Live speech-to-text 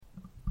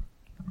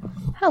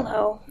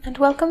Hello, and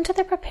welcome to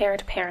The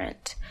Prepared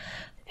Parent,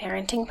 the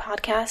parenting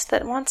podcast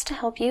that wants to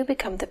help you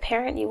become the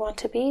parent you want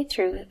to be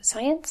through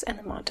science and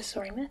the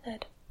Montessori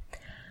method.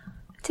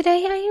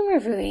 Today I am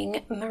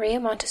reviewing Maria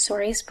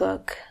Montessori's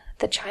book,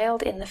 The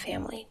Child in the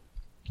Family.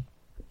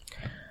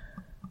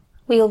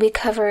 We will be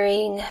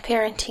covering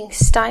parenting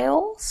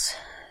styles,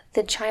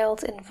 the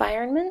child's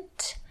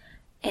environment,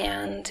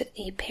 and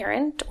the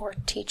parent or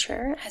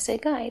teacher as a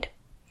guide.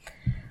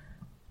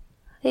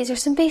 These are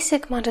some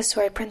basic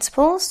Montessori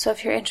principles, so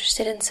if you're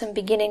interested in some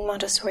beginning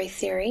Montessori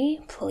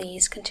theory,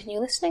 please continue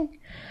listening.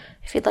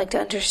 If you'd like to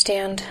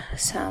understand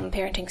some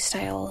parenting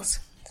styles,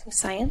 some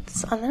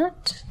science on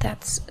that,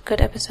 that's a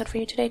good episode for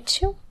you today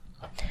too.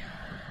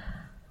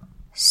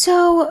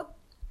 So,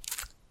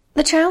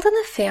 The Child in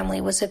the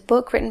Family was a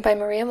book written by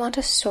Maria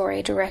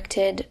Montessori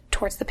directed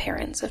towards the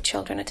parents of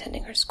children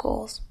attending her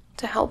schools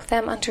to help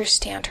them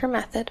understand her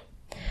method.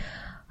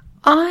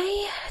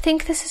 I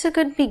think this is a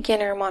good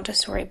beginner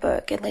Montessori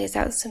book. It lays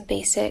out some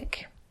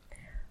basic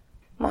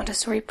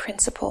Montessori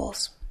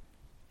principles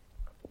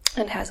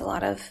and has a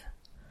lot of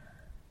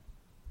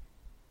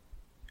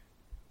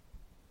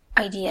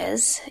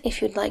ideas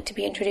if you'd like to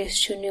be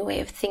introduced to a new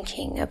way of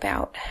thinking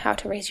about how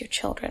to raise your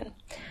children.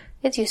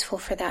 It's useful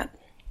for that.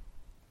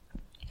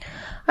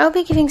 I'll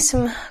be giving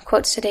some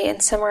quotes today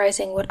and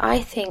summarizing what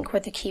I think were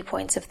the key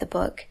points of the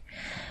book.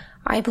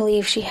 I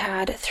believe she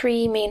had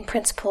three main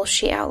principles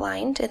she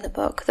outlined in the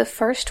book. The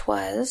first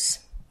was,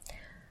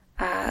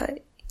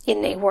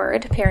 in a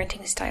word,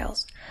 parenting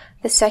styles.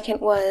 The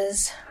second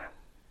was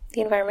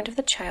the environment of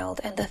the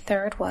child. And the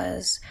third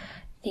was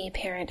the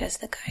parent as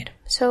the guide.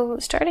 So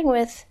starting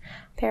with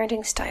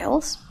parenting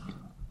styles,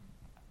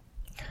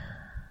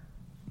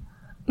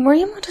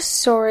 Maria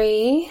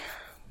Montessori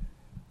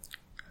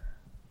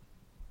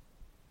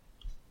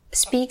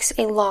speaks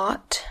a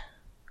lot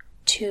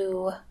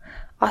to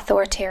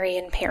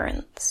authoritarian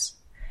parents.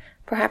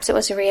 Perhaps it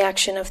was a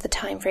reaction of the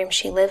time frame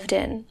she lived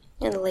in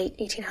the late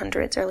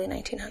 1800s, early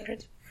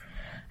 1900s,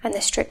 and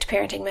the strict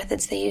parenting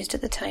methods they used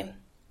at the time.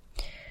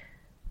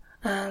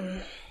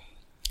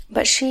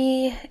 But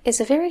she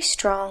is a very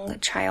strong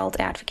child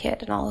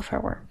advocate in all of her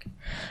work,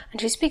 and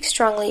she speaks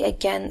strongly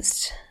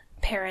against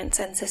parents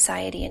and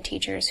society and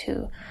teachers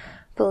who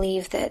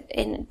believe that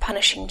in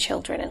punishing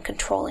children and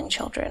controlling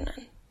children.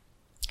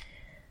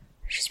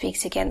 She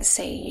speaks against,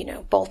 say,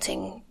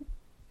 bolting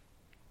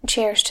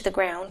chairs to the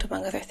ground,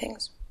 among other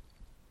things.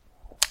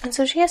 And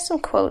so she has some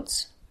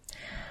quotes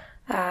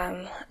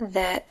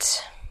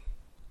that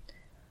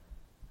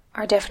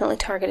are definitely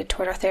targeted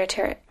toward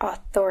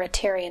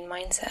authoritarian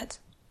mindsets.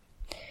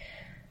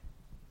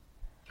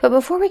 But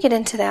before we get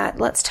into that,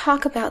 let's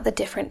talk about the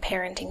different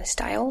parenting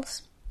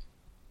styles.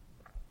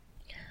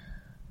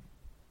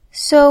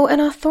 So an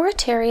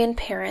authoritarian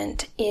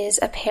parent is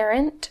a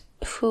parent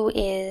who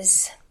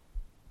is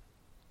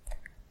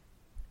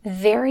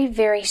very,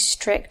 very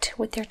strict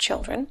with their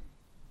children.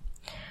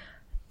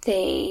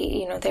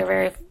 They're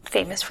very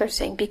famous for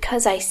saying,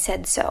 because I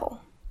said so.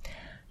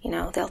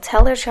 They'll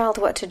tell their child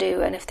what to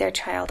do, and if their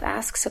child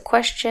asks a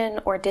question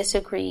or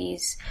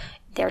disagrees,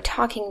 they're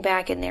talking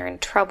back and they're in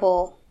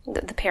trouble.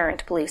 The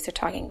parent believes they're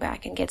talking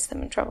back and gets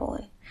them in trouble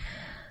and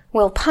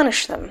will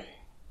punish them.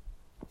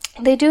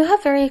 They do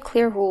have very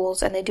clear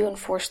rules and they do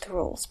enforce the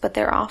rules, but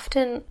they're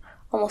often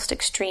almost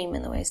extreme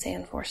in the ways they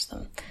enforce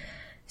them.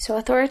 So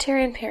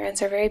authoritarian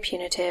parents are very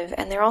punitive,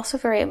 and they're also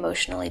very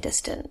emotionally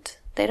distant.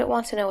 They don't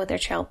want to know what their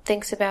child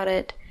thinks about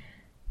it.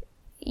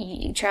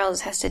 Your child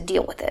just has to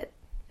deal with it,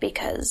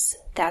 because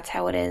that's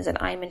how it is, and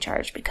I'm in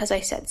charge because I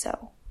said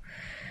so.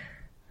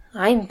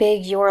 I'm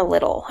big, you're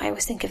little. I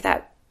always think of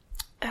that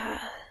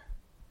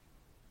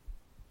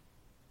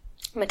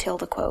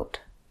Matilda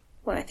quote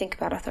when I think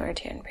about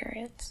authoritarian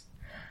parents.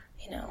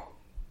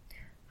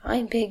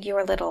 I'm big,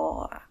 you're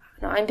little.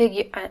 No, I'm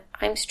big,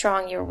 I'm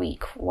strong, you're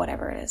weak,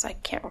 whatever it is. I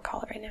can't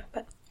recall it right now,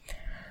 but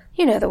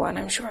you know the one,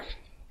 I'm sure.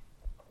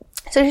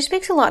 So she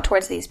speaks a lot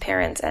towards these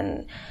parents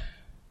and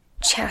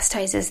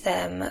chastises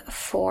them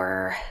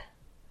for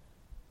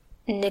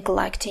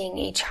neglecting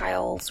a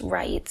child's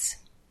rights.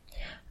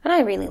 And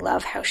I really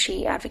love how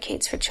she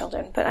advocates for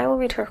children, but I will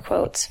read her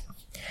quotes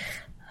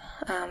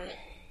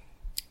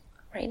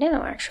right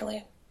now,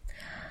 actually.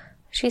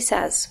 She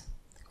says,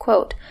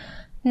 quote,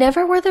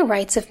 "Never were the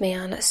rights of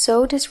man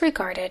so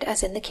disregarded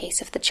as in the case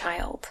of the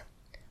child.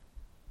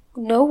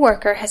 No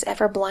worker has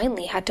ever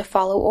blindly had to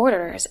follow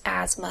orders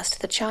as must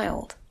the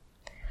child.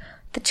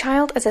 The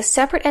child, as a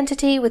separate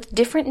entity with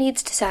different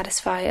needs to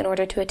satisfy in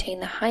order to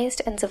attain the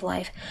highest ends of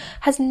life,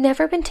 has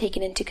never been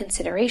taken into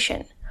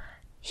consideration.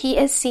 He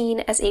is seen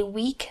as a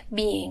weak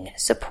being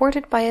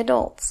supported by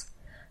adults,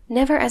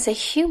 never as a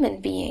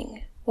human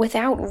being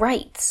without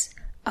rights,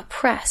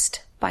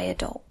 oppressed by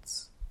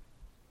adults."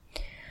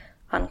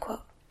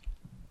 Unquote.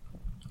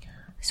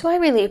 So I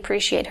really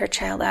appreciate her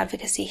child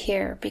advocacy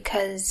here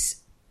because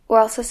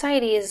while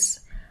society is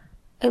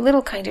a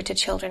little kinder to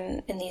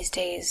children in these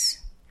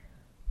days,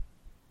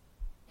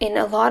 in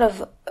a lot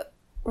of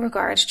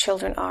regards,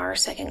 children are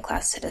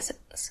second-class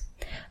citizens.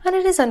 And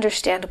it is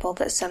understandable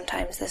that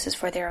sometimes this is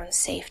for their own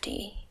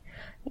safety.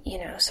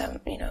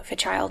 If a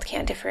child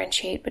can't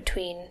differentiate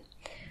between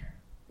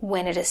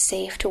when it is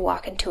safe to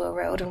walk into a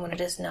road and when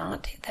it is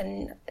not,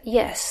 then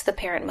yes, the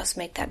parent must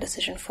make that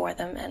decision for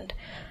them and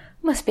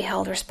must be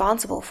held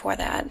responsible for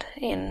that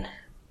in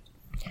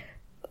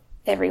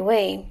every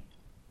way.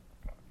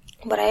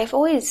 But I have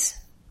always,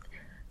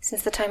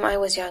 since the time I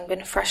was young,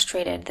 been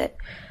frustrated that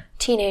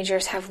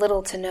teenagers have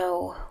little to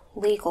no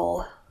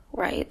legal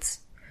rights,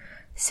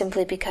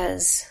 simply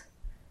because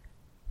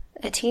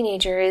a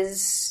teenager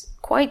is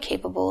quite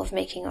capable of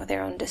making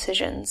their own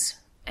decisions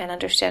and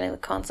understanding the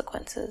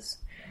consequences.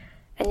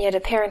 And yet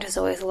a parent is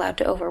always allowed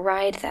to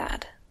override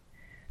that.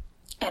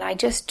 And I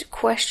just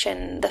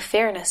question the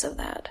fairness of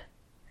that.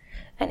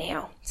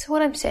 Anyhow, so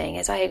what I'm saying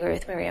is I agree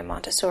with Maria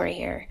Montessori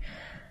here.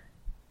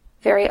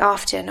 Very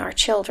often our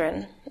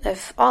children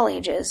of all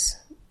ages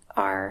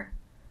are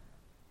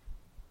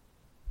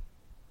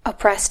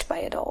oppressed by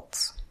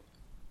adults.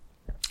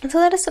 And so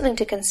that is something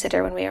to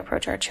consider when we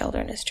approach our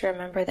children, is to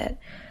remember that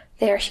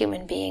they are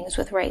human beings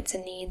with rights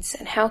and needs,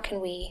 and how can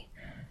we,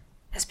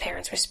 as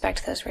parents,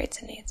 respect those rights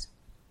and needs.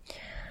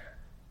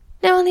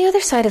 Now, on the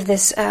other side of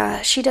this,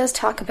 she does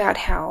talk about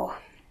how,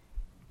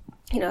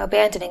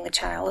 abandoning the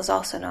child is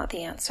also not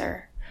the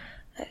answer.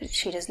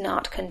 She does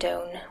not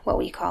condone what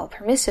we call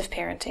permissive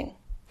parenting.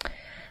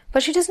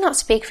 But she does not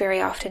speak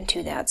very often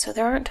to that, so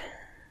there aren't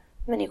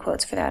many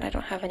quotes for that. I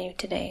don't have any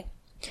today.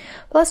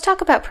 But let's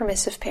talk about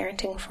permissive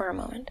parenting for a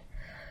moment.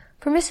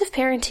 Permissive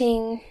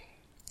parenting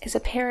is a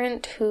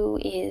parent who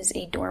is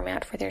a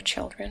doormat for their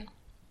children.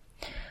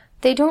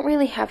 They don't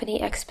really have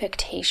any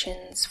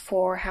expectations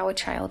for how a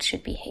child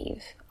should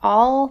behave.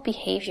 All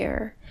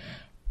behavior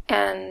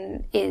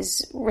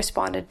is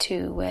responded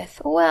to with,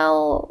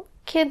 well,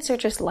 kids are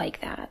just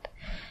like that.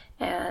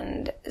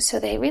 And so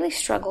they really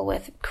struggle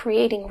with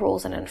creating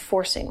rules and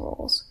enforcing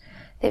rules.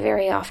 They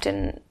very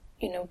often,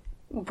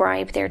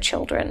 bribe their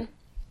children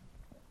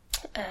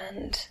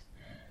and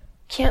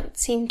can't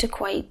seem to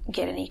quite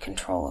get any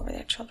control over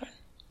their children.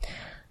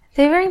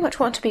 They very much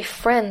want to be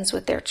friends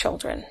with their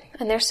children,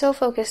 and they're so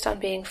focused on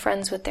being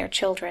friends with their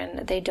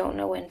children, they don't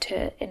know when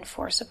to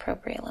enforce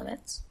appropriate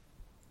limits.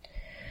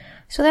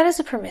 So that is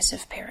a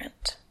permissive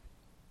parent.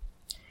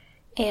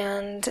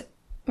 And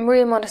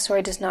Maria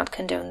Montessori does not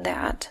condone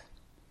that.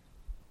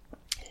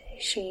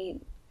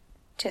 She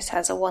just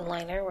has a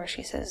one-liner where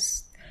she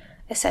says,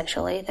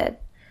 essentially,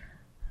 that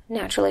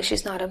naturally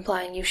she's not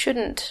implying you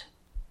shouldn't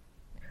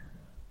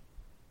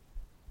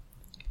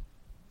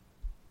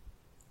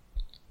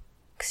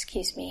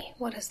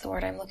what is the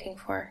word I'm looking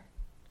for?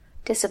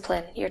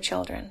 Discipline your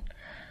children.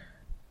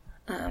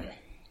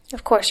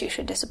 Of course you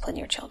should discipline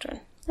your children.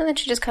 And then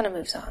she just kind of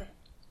moves on.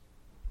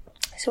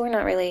 So we're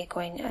not really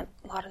going a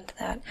lot into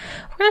that.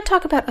 We're going to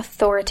talk about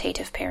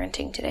authoritative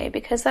parenting today,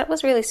 because that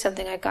was really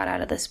something I got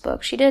out of this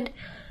book. She did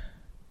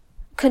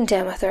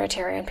condemn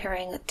authoritarian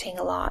parenting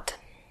a lot,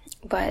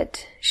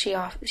 but she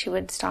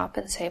would stop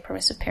and say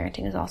permissive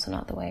parenting is also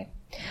not the way.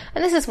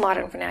 And this is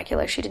modern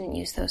vernacular. She didn't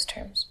use those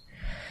terms.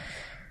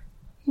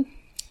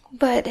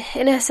 But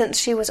in essence,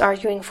 she was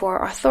arguing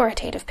for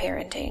authoritative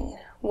parenting,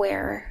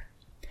 where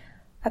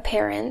a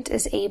parent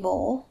is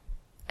able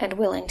and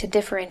willing to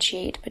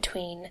differentiate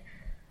between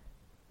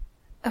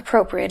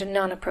appropriate and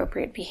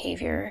non-appropriate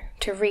behavior,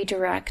 to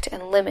redirect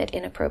and limit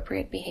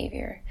inappropriate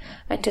behavior,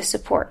 and to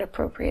support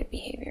appropriate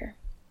behavior.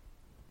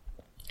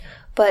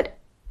 But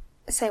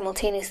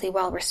simultaneously,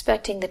 while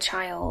respecting the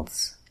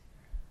child's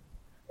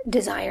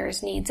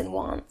desires, needs, and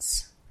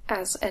wants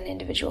as an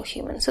individual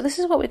human. So this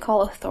is what we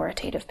call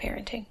authoritative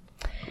parenting.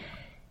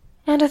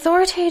 And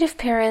authoritative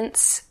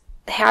parents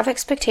have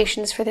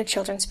expectations for their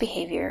children's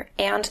behavior,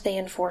 and they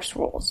enforce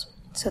rules.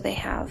 So they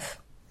have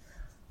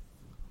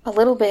a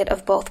little bit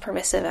of both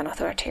permissive and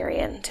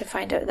authoritarian to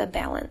find out the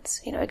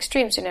balance.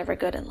 Extremes are never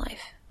good in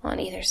life on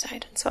either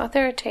side. And so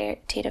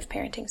authoritative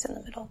parenting's in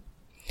the middle.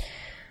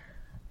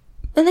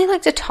 And they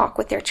like to talk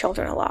with their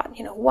children a lot.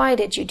 Why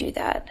did you do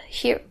that?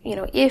 Here,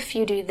 if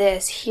you do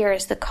this, here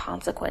is the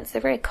consequence.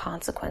 They're very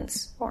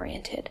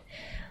consequence-oriented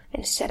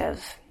instead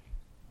of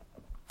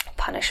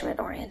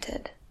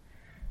punishment-oriented.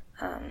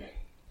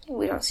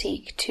 We don't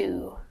seek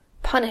to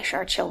punish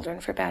our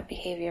children for bad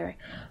behavior.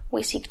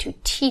 We seek to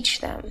teach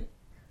them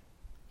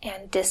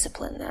and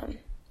discipline them.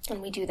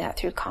 And we do that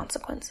through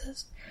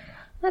consequences.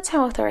 That's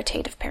how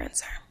authoritative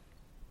parents are.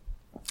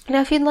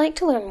 Now, if you'd like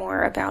to learn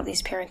more about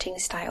these parenting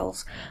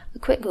styles, a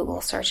quick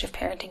Google search of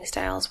parenting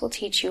styles will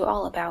teach you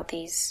all about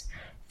these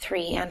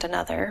three and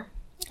another,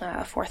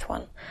 a fourth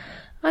one.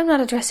 I'm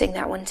not addressing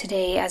that one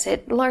today, as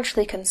it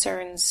largely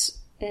concerns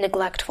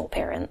neglectful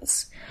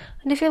parents.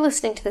 And if you're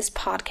listening to this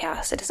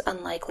podcast, it is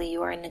unlikely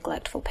you are a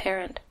neglectful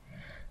parent.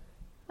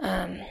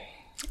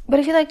 But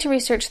if you'd like to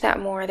research that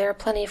more, there are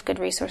plenty of good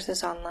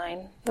resources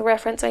online. The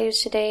reference I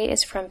used today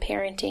is from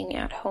Parenting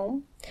at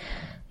Home,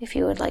 if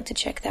you would like to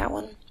check that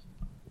one.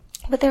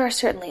 But there are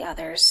certainly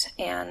others,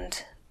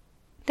 and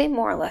they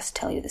more or less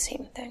tell you the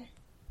same thing.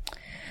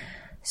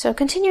 So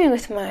continuing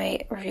with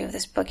my review of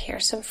this book here,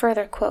 some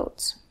further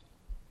quotes.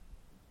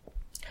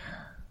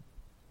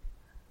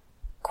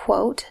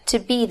 quote, to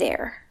be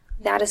there.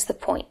 That is the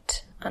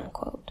point,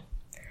 unquote.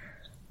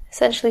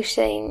 Essentially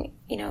saying,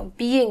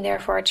 being there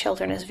for our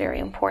children is very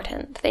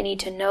important. They need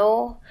to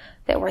know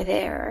that we're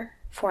there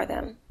for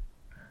them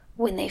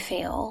when they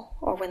fail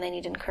or when they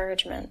need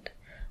encouragement.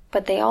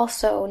 But they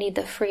also need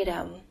the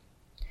freedom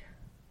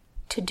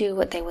to do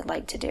what they would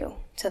like to do.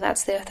 So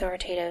that's the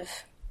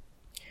authoritative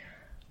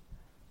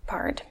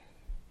part.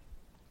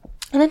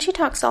 And then she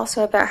talks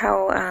also about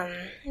how,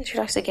 she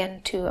talks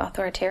again to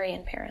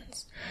authoritarian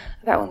parents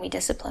about when we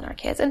discipline our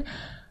kids. And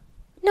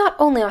not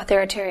only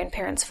authoritarian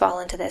parents fall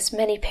into this,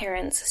 many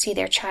parents see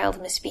their child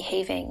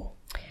misbehaving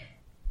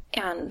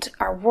and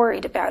are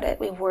worried about it.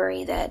 We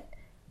worry that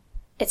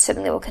it's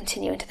something that will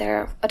continue into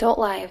their adult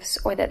lives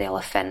or that they'll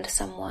offend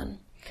someone.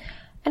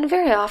 And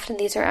very often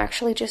these are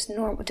actually just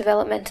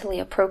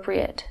developmentally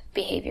appropriate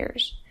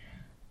behaviors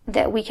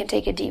that we can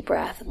take a deep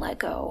breath and let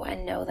go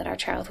and know that our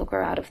child will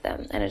grow out of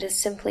them. And it is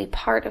simply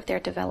part of their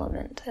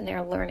development and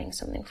they're learning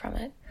something from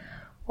it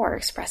or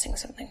expressing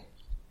something.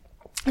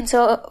 And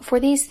so for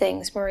these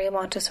things, Maria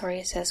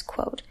Montessori says,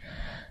 quote,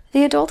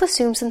 "The adult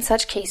assumes in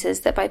such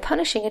cases that by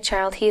punishing a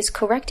child he is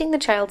correcting the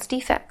child's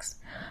defects.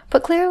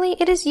 But clearly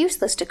it is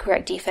useless to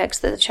correct defects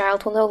that the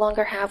child will no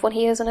longer have when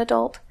he is an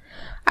adult.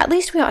 At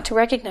least we ought to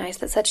recognize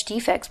that such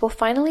defects will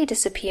finally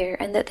disappear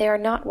and that they are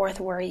not worth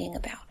worrying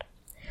about.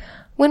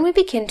 When we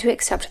begin to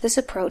accept this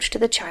approach to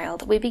the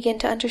child, we begin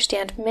to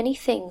understand many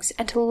things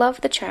and to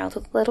love the child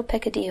with little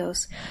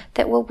peccadillos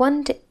that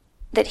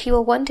he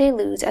will one day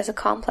lose as a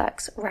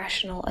complex,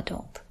 rational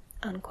adult."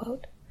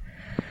 Unquote.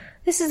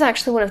 This is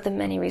actually one of the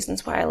many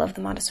reasons why I love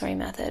the Montessori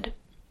method,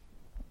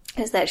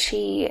 is that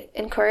she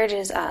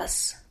encourages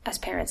us as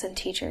parents and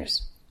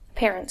teachers,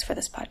 parents for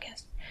this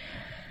podcast,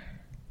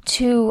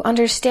 to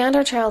understand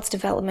our child's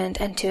development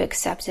and to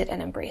accept it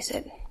and embrace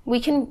it. We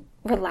can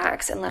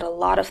relax and let a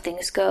lot of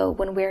things go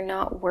when we're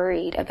not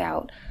worried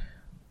about,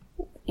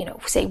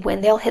 say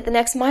when they'll hit the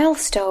next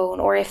milestone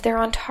or if they're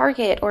on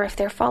target or if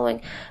they're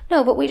following.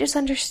 No, but we just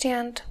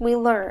understand, we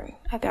learn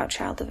about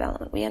child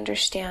development. We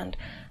understand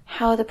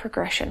how the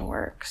progression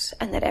works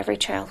and that every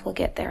child will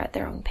get there at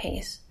their own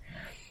pace.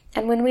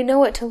 And when we know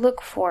what to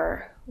look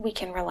for, we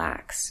can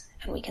relax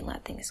and we can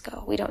let things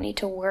go. We don't need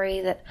to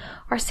worry that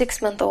our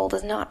 6-month-old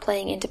is not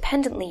playing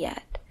independently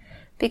yet,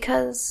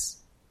 because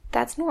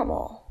that's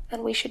normal.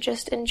 And we should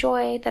just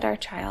enjoy that our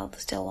child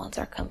still wants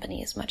our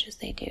company as much as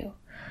they do.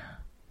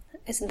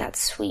 Isn't that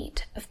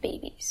sweet of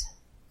babies?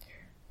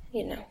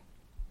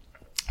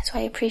 So I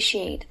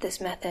appreciate this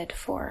method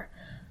for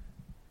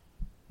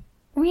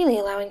really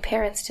allowing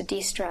parents to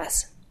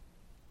de-stress.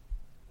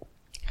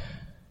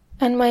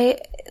 And my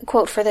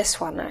quote for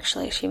this one,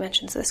 actually, she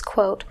mentions this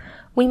quote,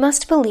 "We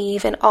must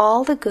believe in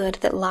all the good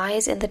that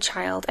lies in the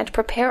child and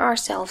prepare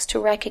ourselves to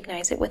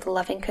recognize it with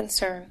loving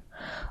concern.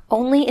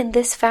 Only in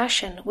this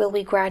fashion will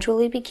we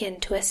gradually begin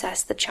to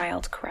assess the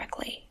child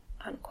correctly."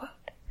 Unquote.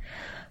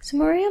 So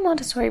Maria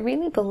Montessori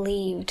really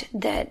believed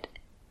that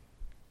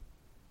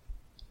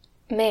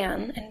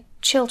man and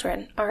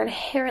children are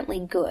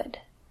inherently good,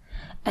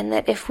 and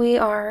that if we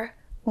are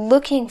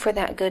looking for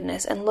that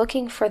goodness and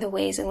looking for the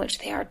ways in which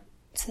they are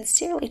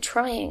sincerely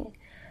trying,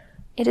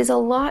 it is a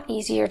lot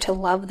easier to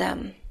love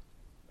them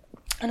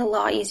and a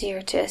lot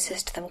easier to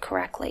assist them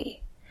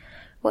correctly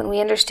when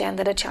we understand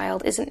that a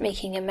child isn't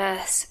making a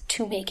mess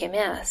to make a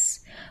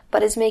mess,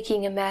 but is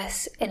making a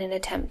mess in an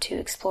attempt to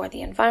explore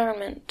the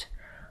environment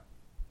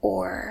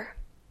or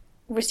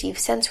receive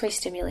sensory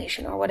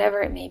stimulation or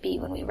whatever it may be.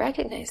 When we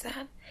recognize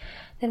that,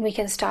 then we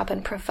can stop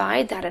and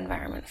provide that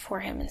environment for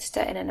him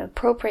instead in an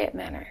appropriate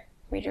manner,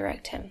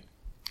 redirect him,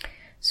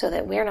 so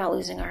that we're not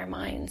losing our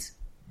minds,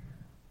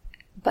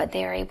 but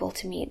they are able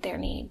to meet their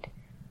need.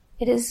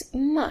 It is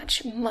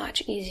much,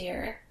 much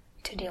easier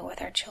to deal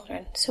with our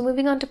children. So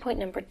moving on to point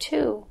number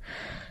 2,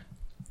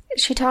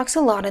 she talks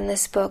a lot in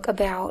this book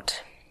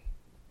about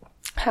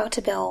how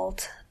to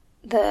build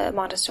the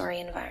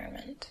Montessori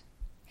environment.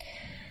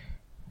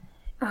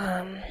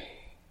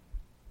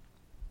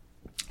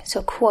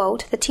 So,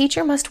 quote, "The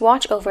teacher must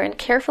watch over and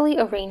carefully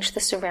arrange the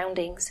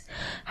surroundings.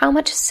 How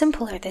much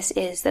simpler this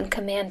is than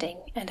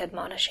commanding and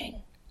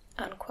admonishing."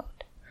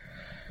 Unquote.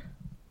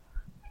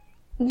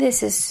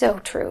 This is so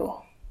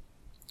true.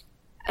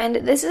 And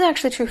this is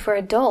actually true for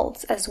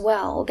adults as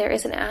well. There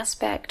is an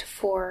aspect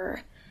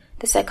for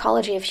the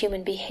psychology of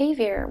human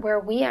behavior where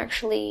we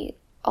actually,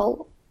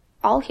 all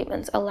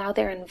humans, allow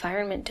their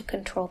environment to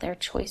control their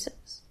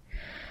choices.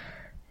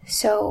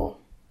 So,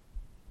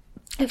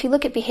 if you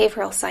look at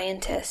behavioral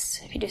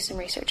scientists, if you do some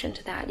research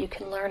into that, you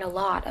can learn a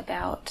lot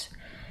about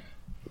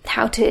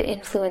how to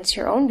influence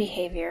your own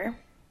behavior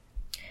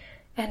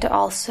and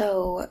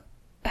also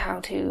how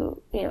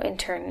to, in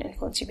turn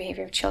influence your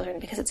behavior of children,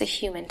 because it's a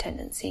human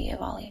tendency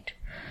of all age.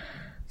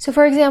 So,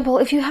 for example,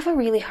 if you have a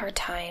really hard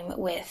time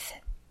with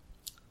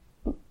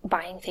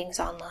buying things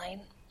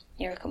online,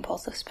 you're a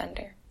compulsive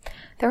spender,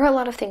 there are a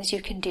lot of things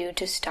you can do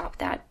to stop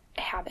that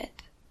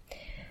habit.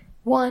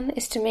 One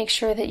is to make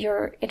sure that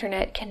your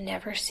internet can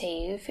never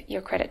save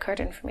your credit card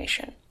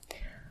information,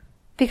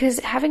 Because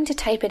having to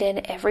type it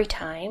in every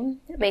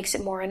time makes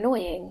it more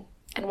annoying.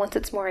 And once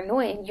it's more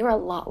annoying, you're a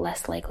lot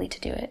less likely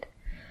to do it.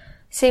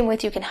 Same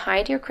with, you can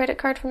hide your credit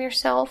card from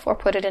yourself or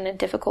put it in a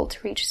difficult to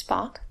reach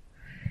spot.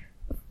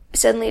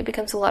 Suddenly it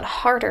becomes a lot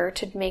harder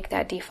to make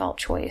that default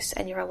choice,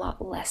 and you're a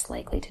lot less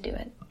likely to do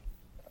it.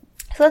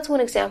 So that's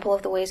one example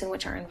of the ways in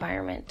which our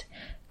environment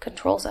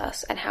controls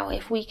us, and how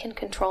if we can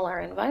control our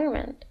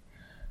environment,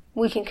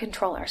 we can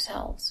control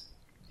ourselves.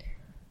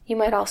 You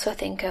might also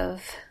think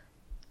of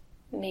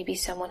maybe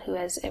someone who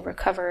is a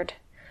recovered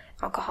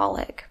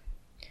alcoholic.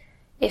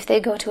 If they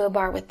go to a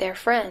bar with their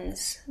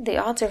friends, the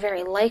odds are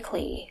very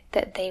likely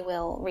that they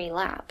will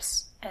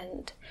relapse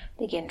and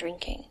begin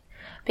drinking,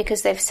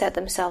 because they've set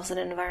themselves in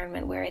an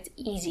environment where it's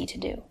easy to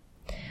do.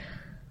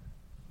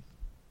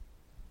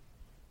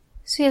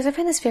 So yes, I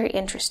find this very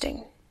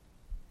interesting.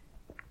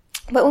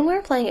 But when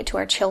we're applying it to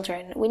our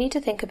children, we need to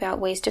think about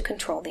ways to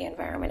control the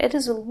environment. It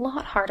is a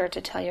lot harder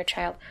to tell your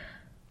child,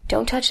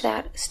 don't touch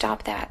that,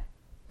 stop that,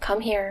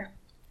 come here.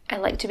 I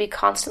like to be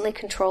constantly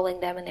controlling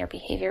them and their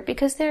behavior,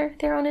 because they're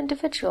their own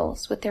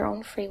individuals with their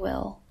own free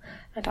will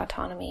and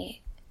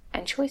autonomy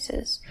and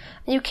choices.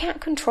 And you can't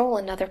control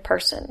another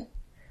person.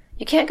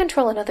 You can't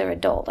control another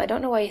adult. I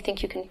don't know why you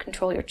think you can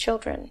control your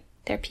children.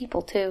 They're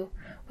people too,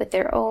 with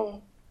their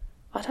own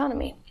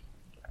autonomy.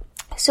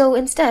 So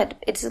instead,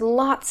 it's a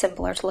lot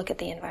simpler to look at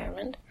the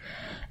environment.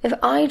 If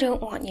I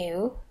don't want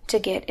you to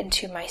get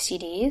into my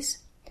CDs,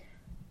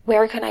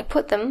 where can I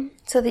put them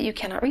so that you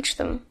cannot reach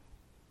them?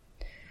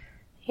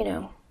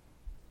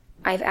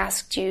 I've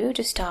asked you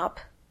to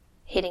stop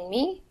hitting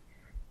me,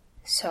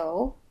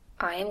 so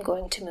I am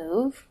going to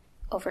move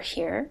over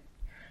here,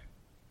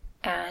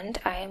 and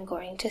I am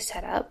going to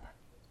set up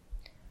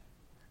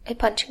a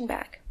punching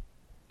bag,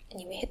 and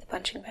you may hit the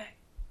punching bag.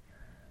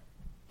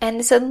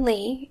 And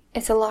suddenly,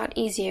 it's a lot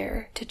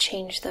easier to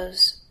change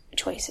those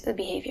choices, the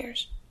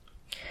behaviors.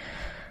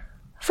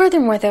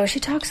 Furthermore, though, she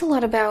talks a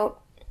lot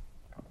about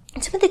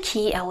some of the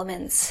key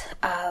elements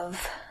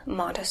of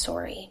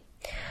Montessori,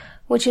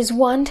 which is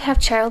 1, to have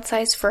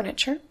child-sized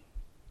furniture,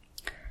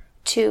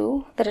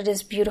 2, that it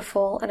is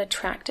beautiful and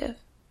attractive,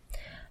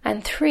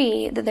 and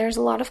 3, that there's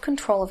a lot of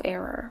control of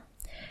error.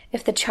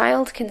 If the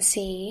child can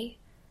see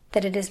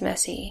that it is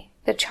messy,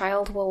 the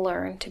child will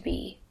learn to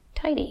be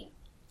tidy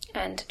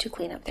and to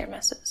clean up their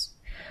messes.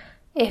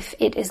 If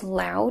it is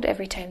loud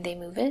every time they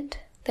move it,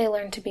 they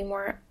learn to be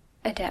more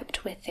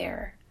adept with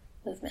their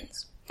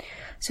movements.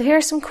 So here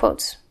are some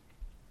quotes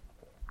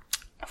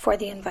for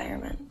the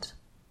environment.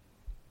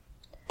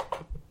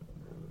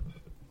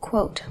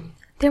 Quote,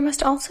 "There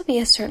must also be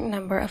a certain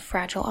number of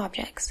fragile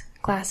objects,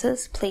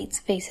 glasses, plates,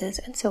 vases,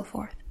 and so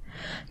forth.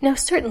 Now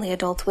certainly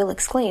adults will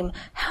exclaim,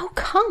 'How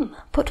come?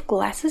 Put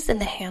glasses in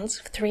the hands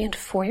of 3- and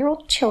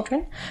 4-year-old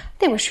children?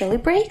 They will surely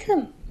break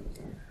them.'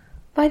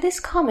 By this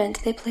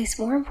comment they place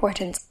more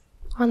importance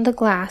on the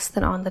glass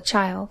than on the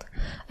child.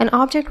 An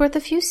object worth a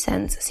few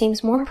cents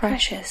seems more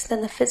precious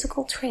than the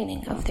physical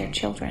training of their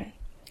children."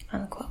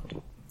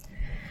 Unquote.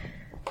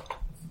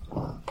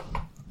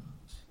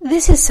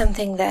 This is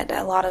something that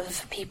a lot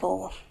of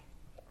people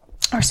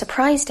are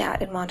surprised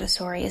at in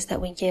Montessori, is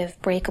that we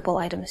give breakable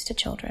items to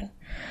children.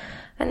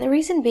 And the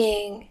reason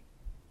being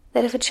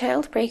that if a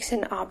child breaks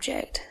an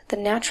object, the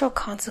natural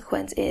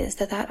consequence is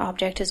that that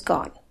object is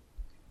gone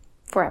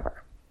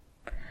forever,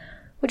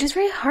 which is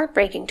very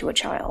heartbreaking to a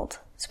child,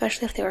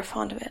 especially if they were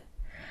fond of it.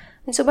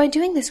 And so by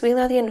doing this, we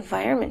allow the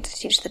environment to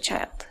teach the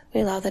child. We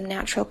allow the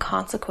natural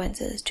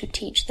consequences to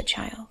teach the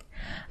child.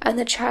 And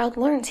the child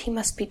learns he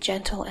must be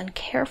gentle and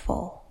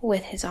careful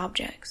with his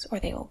objects, or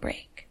they will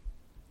break.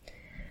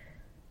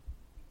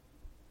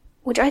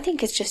 Which I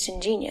think is just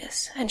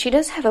ingenious. And she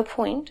does have a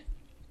point.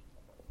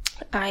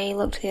 I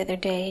looked the other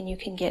day, and you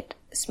can get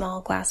small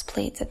glass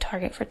plates at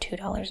Target for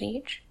 $2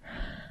 each.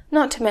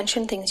 Not to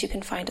mention things you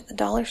can find at the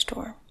dollar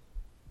store.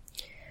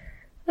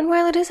 And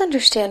while it is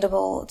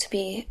understandable to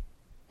be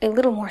a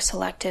little more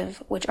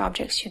selective which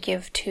objects you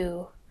give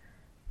to,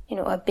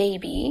 a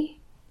baby,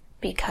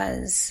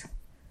 because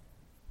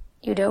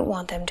you don't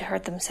want them to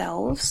hurt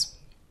themselves,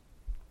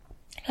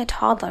 a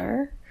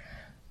toddler,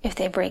 if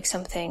they break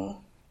something,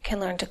 can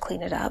learn to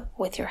clean it up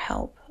with your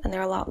help, and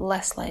they're a lot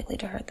less likely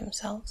to hurt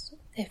themselves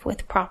if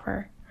with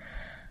proper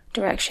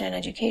direction and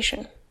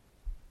education.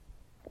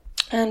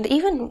 And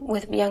even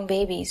with young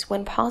babies,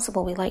 when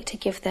possible, we like to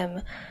give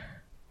them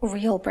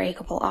real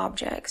breakable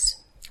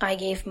objects. I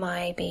gave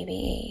my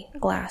baby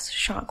a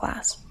shot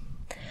glass,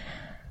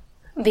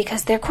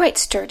 because they're quite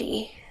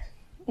sturdy.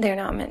 They're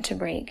not meant to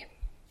break.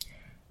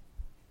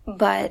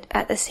 But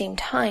at the same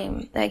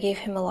time, I gave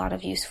him a lot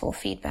of useful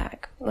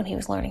feedback when he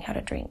was learning how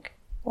to drink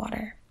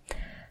water.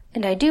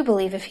 And I do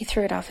believe if he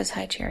threw it off his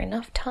high chair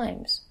enough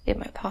times, it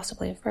might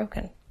possibly have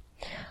broken.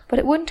 But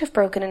it wouldn't have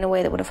broken in a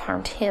way that would have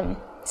harmed him,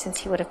 since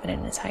he would have been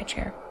in his high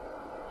chair.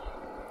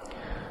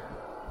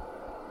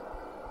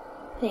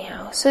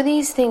 Anyhow, so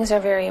these things are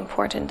very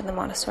important in the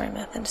Montessori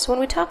method. So when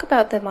we talk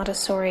about the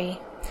Montessori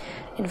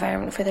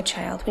environment for the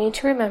child, we need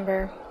to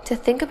remember to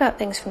think about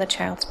things from the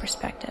child's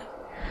perspective.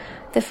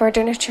 The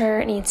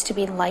furniture needs to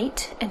be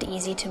light and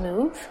easy to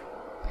move.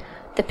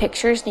 The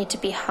pictures need to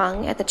be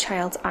hung at the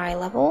child's eye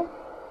level.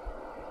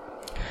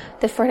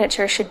 The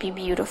furniture should be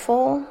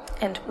beautiful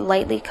and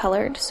lightly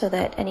colored so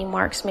that any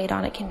marks made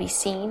on it can be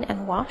seen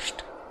and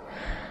washed.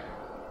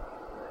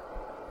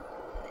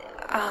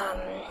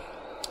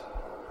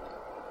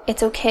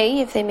 It's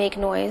okay if they make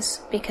noise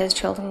because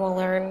children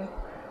will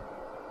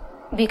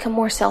become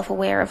more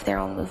self-aware of their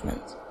own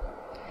movements.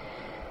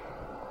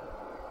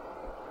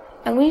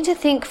 And we need to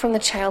think from the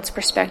child's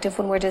perspective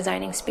when we're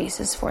designing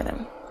spaces for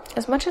them.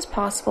 As much as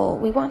possible,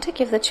 we want to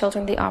give the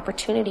children the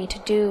opportunity to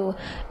do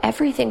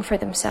everything for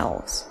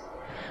themselves.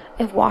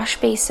 A wash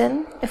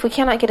basin, if we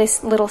cannot get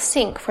a little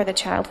sink for the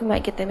child, we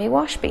might get them a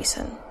wash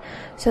basin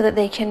so that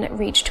they can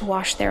reach to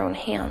wash their own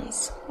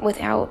hands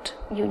without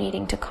you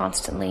needing to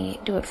constantly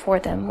do it for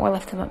them or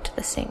lift them up to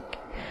the sink.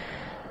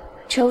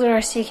 Children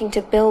are seeking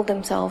to build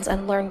themselves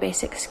and learn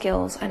basic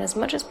skills, and as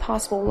much as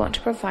possible, we want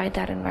to provide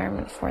that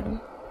environment for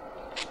them.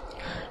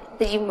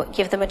 That you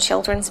give them a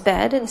children's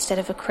bed instead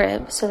of a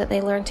crib so that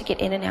they learn to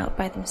get in and out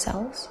by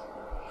themselves.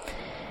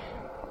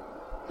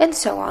 And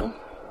so on.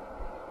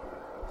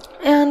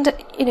 And,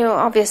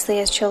 obviously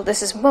as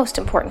this is most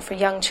important for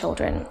young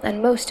children,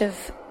 and most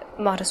of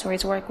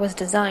Montessori's work was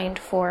designed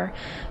for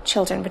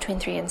children between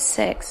 3 and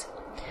 6.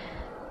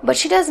 But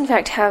she does in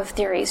fact have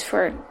theories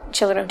for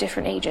children of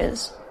different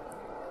ages.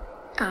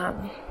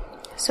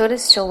 So it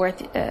is still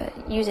worth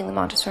using the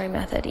Montessori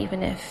method,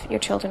 even if your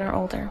children are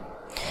older.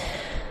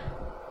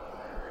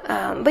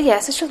 But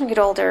yes, as children get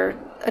older,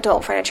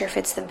 adult furniture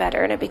fits them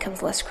better and it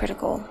becomes less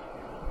critical.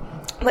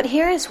 But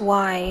here is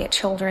why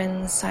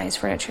children's size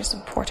furniture is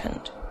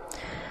important.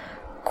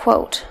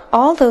 Quote,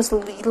 all those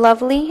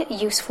lovely,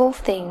 useful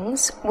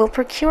things will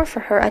procure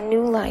for her a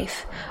new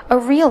life, a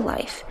real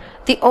life,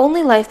 the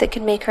only life that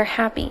can make her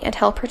happy and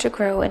help her to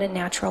grow in a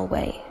natural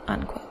way,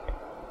 unquote.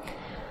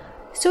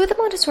 So with the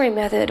Montessori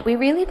method, we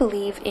really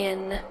believe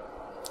in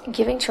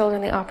giving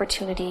children the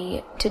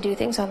opportunity to do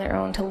things on their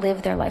own, to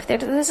live their life.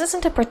 This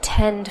isn't a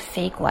pretend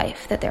fake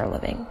life that they're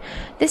living.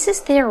 This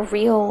is their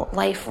real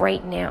life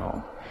right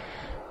now.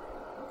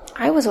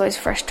 I was always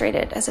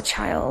frustrated as a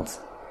child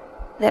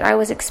that I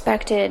was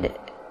expected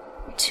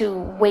to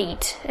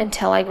wait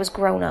until I was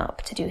grown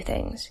up to do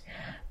things,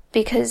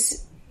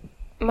 because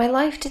my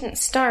life didn't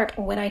start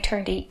when I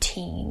turned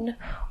 18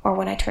 or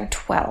when I turned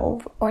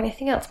 12 or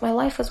anything else. My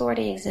life was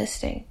already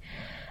existing.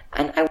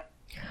 And I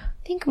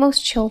think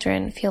most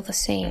children feel the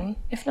same,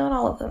 if not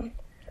all of them.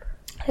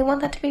 They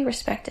want that to be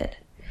respected.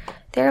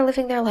 They're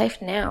living their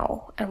life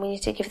now, and we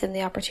need to give them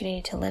the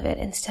opportunity to live it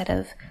instead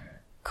of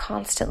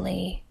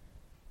constantly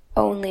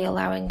only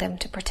allowing them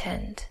to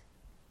pretend.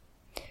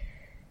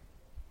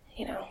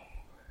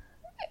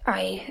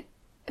 I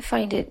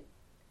find it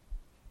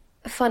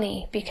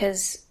funny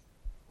because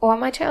while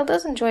my child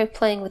does enjoy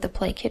playing with the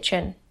play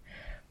kitchen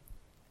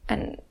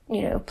and,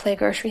 play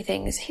grocery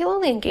things, he'll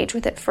only engage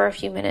with it for a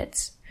few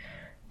minutes,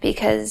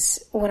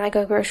 because when I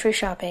go grocery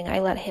shopping, I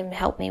let him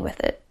help me with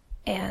it,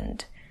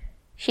 and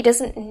he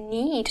doesn't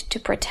need to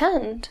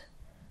pretend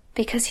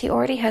because he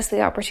already has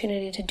the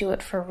opportunity to do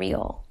it for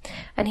real,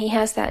 and he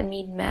has that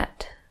need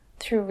met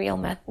through real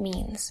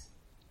means.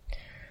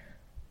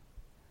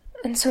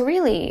 And so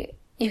really,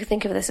 you can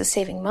think of this as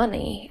saving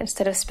money.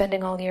 Instead of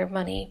spending all your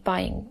money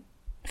buying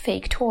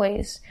fake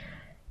toys,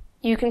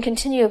 you can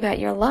continue about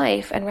your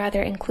life and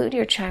rather include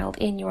your child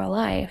in your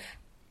life,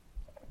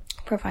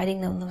 providing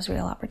them those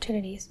real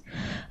opportunities.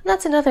 And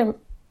that's another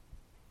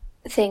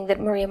thing that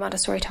Maria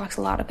Montessori talks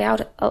a lot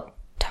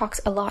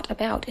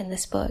about in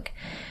this book,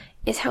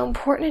 is how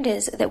important it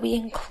is that we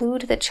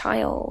include the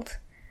child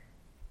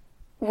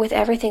with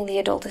everything the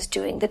adult is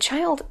doing. The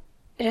child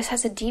just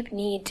has a deep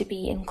need to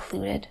be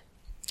included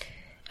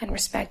and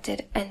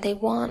respected, and they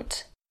want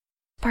to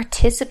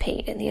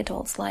participate in the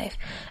adult's life.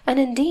 And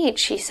indeed,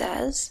 she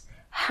says,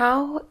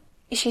 how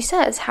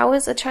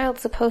is a child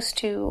supposed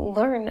to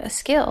learn a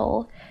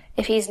skill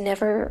if he's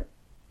never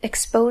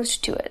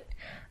exposed to it?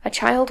 A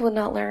child would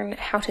not learn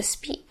how to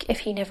speak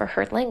if he never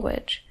heard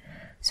language.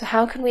 So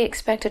how can we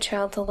expect a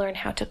child to learn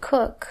how to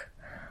cook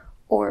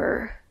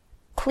or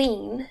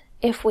clean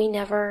if we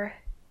never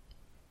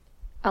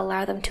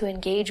allow them to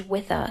engage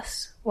with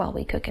us while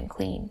we cook and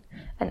clean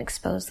and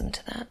expose them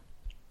to that?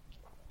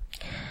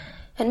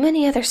 And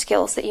many other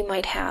skills that you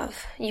might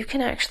have, you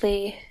can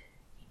actually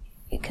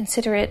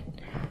consider it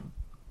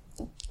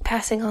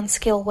passing on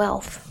skill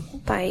wealth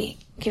by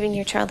giving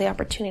your child the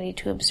opportunity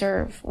to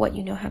observe what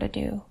you know how to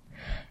do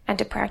and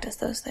to practice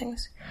those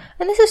things.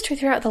 And this is true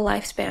throughout the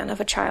lifespan of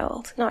a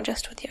child, not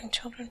just with young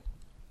children.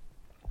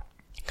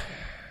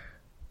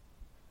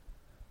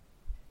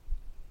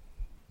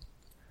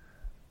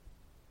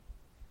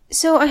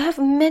 So I have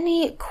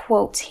many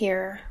quotes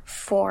here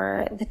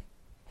for the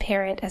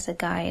parent as a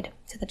guide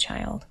to the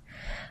child,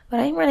 but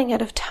I'm running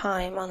out of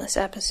time on this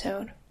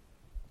episode.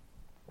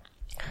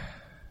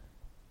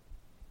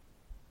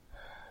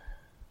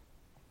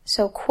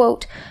 So,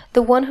 quote,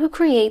 "The one who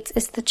creates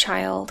is the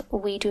child,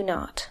 we do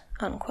not,"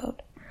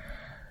 unquote.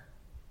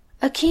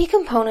 A key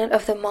component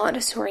of the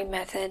Montessori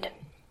method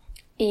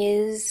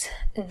is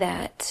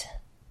that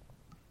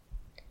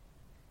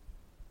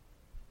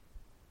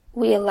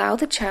we allow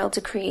the child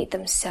to create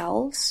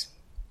themselves,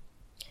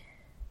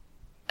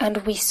 and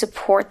we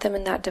support them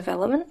in that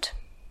development.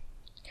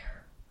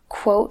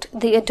 Quote,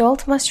 the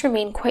adult must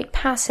remain quite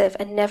passive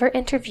and never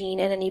intervene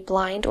in any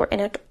blind or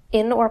in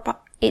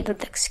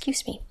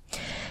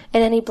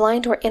any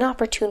blind or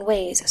inopportune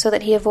ways, so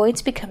that he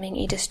avoids becoming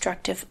a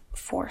destructive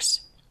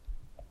force.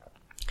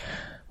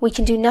 We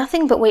can do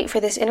nothing but wait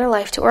for this inner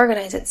life to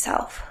organize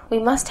itself. We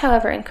must,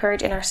 however,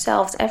 encourage in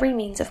ourselves every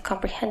means of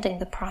comprehending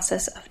the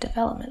process of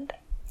development.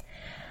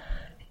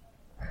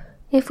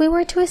 If we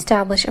were to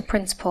establish a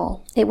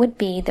principle, it would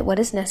be that what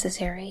is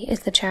necessary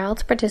is the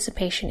child's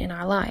participation in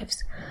our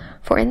lives,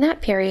 for in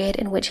that period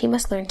in which he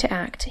must learn to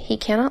act, he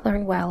cannot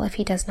learn well if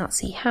he does not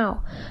see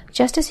how,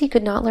 just as he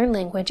could not learn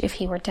language if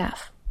he were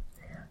deaf.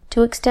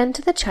 To extend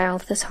to the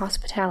child this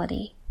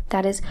hospitality,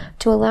 that is,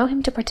 to allow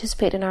him to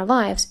participate in our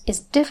lives, is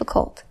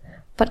difficult,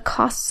 but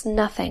costs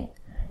nothing.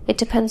 It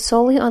depends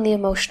solely on the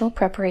emotional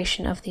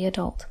preparation of the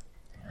adult.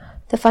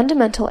 The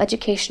fundamental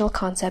educational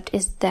concept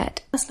is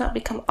that must not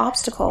become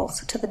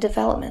obstacles to the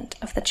development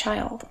of the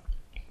child.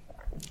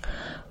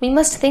 We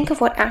must think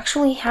of what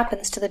actually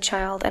happens to the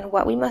child and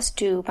what we must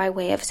do by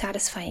way of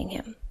satisfying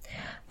him.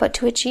 But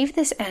to achieve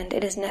this end,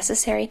 it is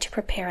necessary to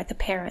prepare the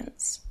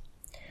parents.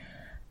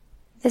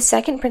 The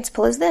second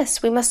principle is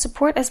this: we must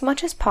support as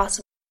much as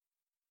possible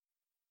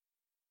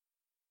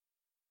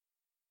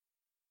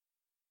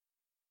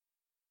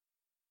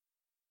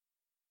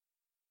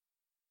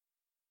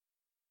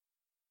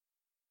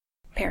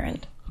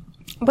parent.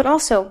 But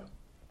also,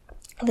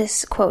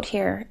 this quote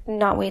here,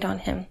 not wait on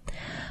him.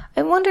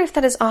 I wonder if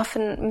that is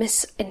often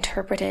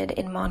misinterpreted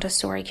in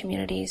Montessori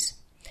communities.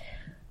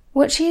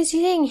 What she is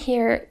saying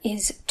here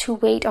is to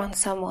wait on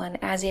someone,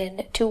 as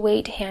in to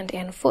wait hand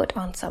and foot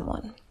on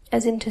someone,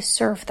 as in to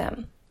serve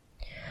them.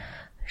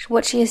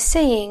 What she is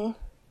saying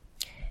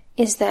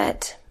is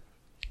that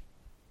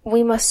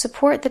we must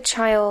support the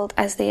child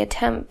as they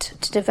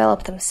attempt to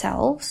develop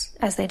themselves,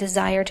 as they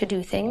desire to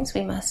do things.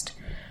 We must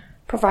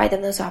provide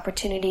them those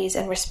opportunities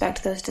and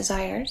respect those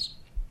desires,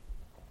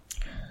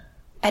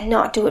 and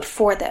not do it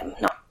for them.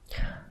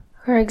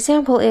 Her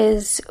example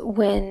is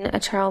when a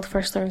child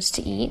first learns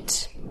to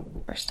eat,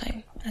 first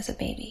time as a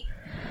baby.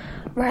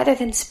 Rather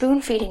than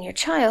spoon-feeding your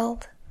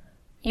child,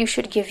 you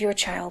should give your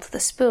child the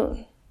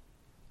spoon.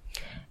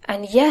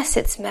 And yes,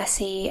 it's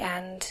messy,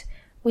 and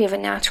we have a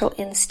natural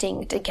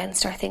instinct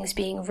against our things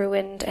being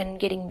ruined and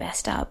getting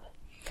messed up.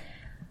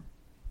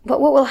 But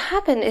what will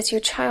happen is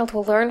your child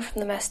will learn from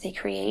the mess they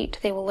create.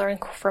 They will learn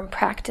from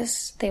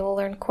practice. They will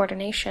learn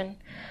coordination.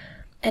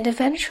 And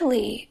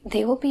eventually,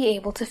 they will be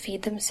able to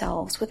feed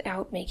themselves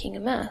without making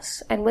a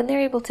mess. And when they're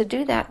able to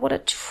do that, what a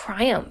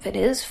triumph it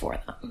is for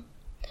them.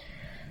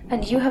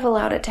 And you have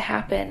allowed it to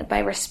happen by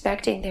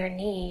respecting their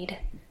need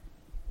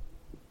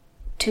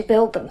to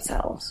build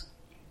themselves.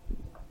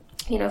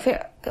 You know,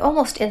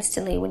 almost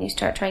instantly when you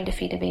start trying to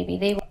feed a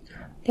baby,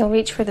 they'll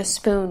reach for the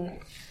spoon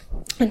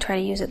and try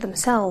to use it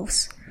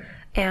themselves.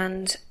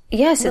 And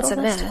yes, it's a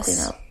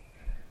mess.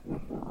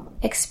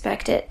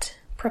 Expect it.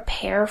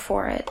 Prepare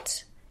for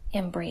it.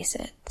 Embrace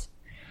it.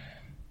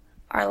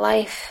 Our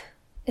life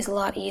is a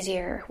lot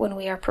easier when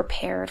we are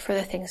prepared for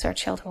the things our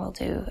children will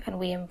do and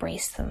we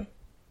embrace them,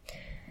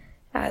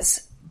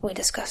 as we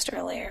discussed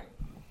earlier.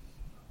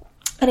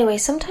 Anyway,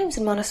 sometimes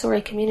in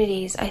Montessori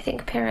communities, I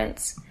think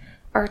parents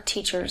or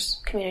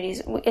teachers'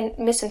 communities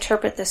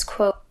misinterpret this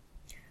quote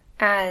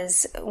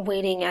as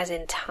waiting as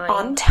in time.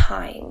 On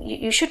time.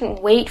 You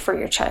shouldn't wait for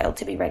your child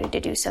to be ready to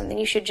do something.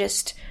 You should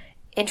just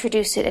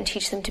introduce it and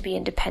teach them to be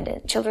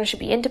independent. Children should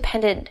be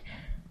independent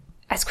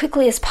as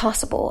quickly as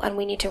possible, and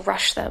we need to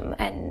rush them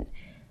and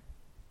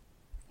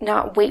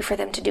not wait for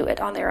them to do it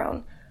on their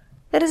own.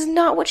 That is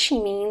not what she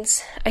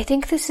means. I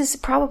think this is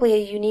probably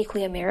a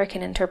uniquely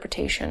American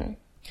interpretation,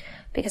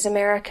 because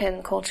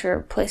American culture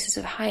places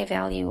a high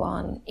value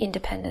on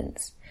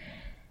independence.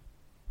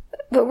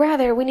 But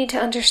rather, we need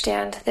to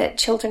understand that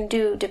children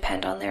do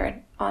depend on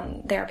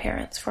their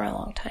parents for a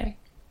long time.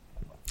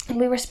 And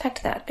we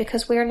respect that,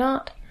 because we are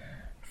not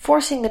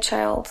forcing the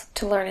child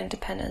to learn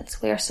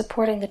independence. We are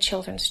supporting the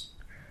children's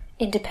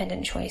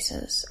independent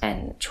choices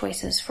and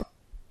choices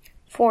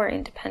for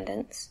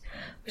independence.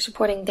 We're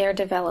supporting their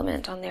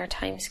development on their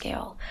time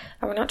scale.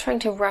 And we're not trying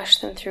to rush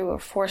them through or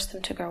force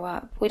them to grow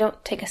up. We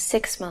don't take a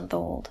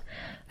 6-month-old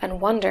and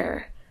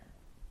wonder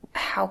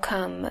how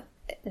come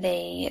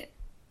they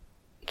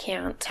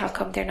can't, how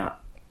come they're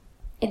not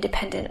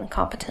independent and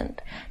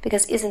competent.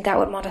 Because isn't that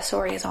what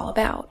Montessori is all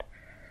about?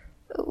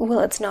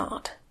 Well, it's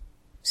not.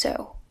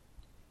 So,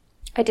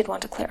 I did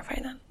want to clarify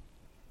that.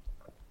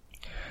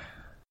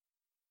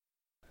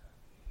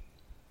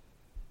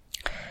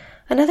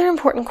 Another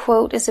important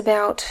quote is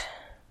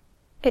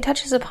it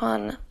touches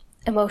upon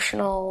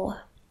emotional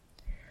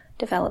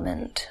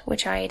development,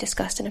 which I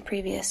discussed in a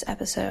previous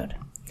episode.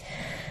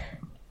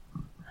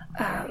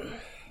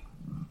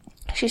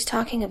 She's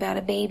talking about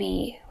a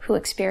baby who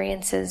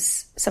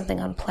experiences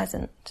something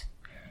unpleasant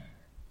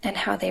and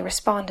how they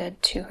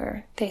responded to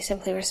her. They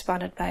simply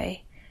responded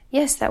by,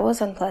 yes, that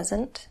was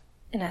unpleasant,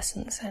 in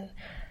essence, and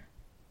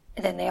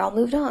then they all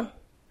moved on,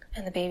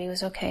 and the baby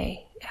was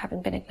okay,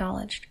 having been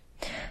acknowledged.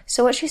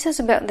 So what she says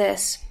about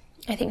this,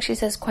 I think she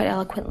says quite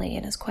eloquently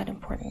and is quite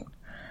important.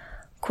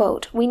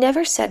 Quote, "We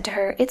never said to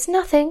her, 'It's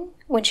nothing,'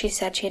 when she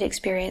said she had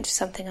experienced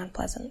something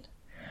unpleasant.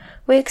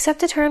 We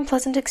accepted her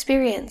unpleasant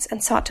experience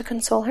and sought to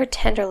console her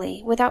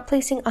tenderly without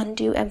placing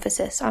undue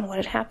emphasis on what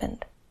had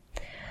happened.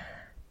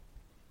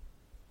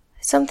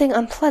 Something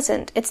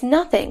unpleasant, it's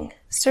nothing,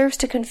 serves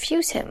to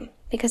confuse him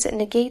because it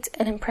negates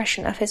an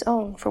impression of his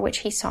own for which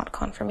he sought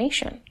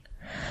confirmation.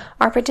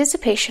 Our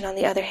participation, on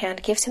the other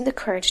hand, gives him the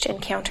courage to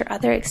encounter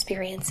other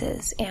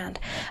experiences and,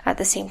 at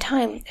the same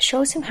time,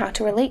 shows him how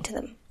to relate to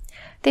them.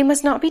 They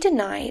must not be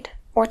denied,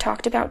 or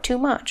talked about too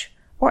much,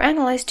 or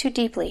analyzed too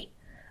deeply.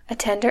 A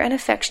tender and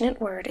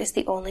affectionate word is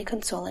the only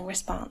consoling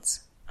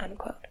response."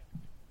 Unquote.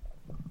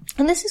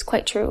 And this is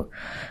quite true.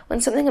 When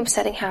something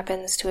upsetting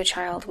happens to a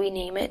child, we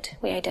name it,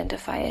 we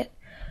identify it,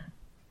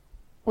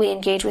 we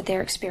engage with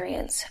their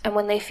experience, and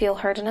when they feel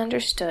heard and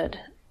understood,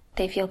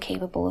 they feel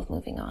capable of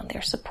moving on.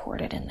 They're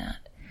supported in that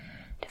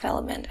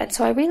development. And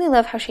so I really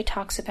love how she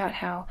talks about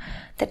how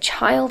the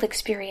child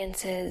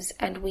experiences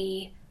and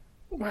we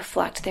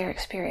reflect their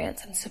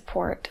experience and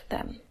support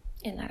them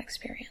in that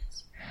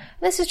experience.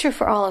 And this is true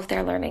for all of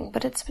their learning,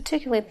 but it's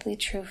particularly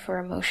true for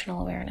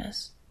emotional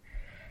awareness.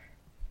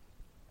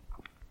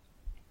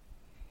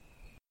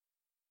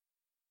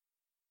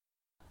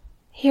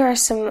 Here are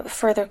some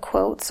further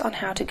quotes on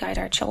how to guide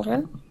our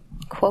children.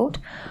 Quote,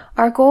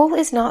 "Our goal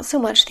is not so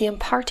much the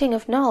imparting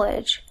of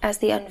knowledge as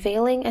the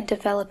unveiling and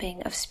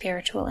developing of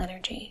spiritual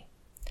energy."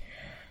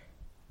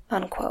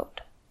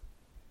 Unquote.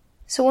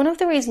 So one of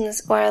the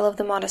reasons why I love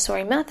the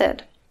Montessori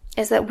method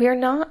is that we're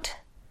not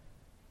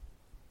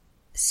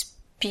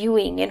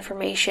spewing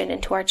information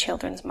into our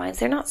children's minds.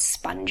 They're not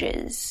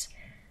sponges.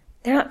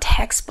 They're not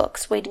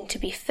textbooks waiting to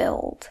be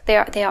filled.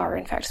 They are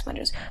in fact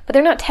sponges, but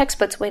they're not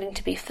textbooks waiting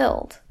to be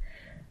filled.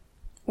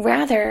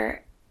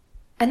 Rather,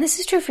 and this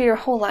is true for your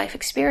whole life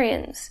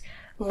experience,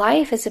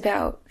 life is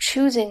about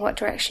choosing what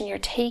direction you're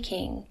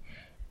taking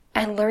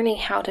and learning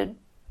how to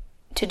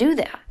do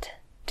that,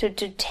 to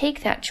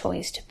take that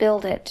choice, to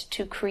build it,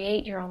 to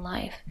create your own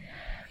life.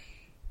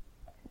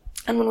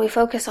 And when we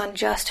focus on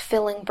just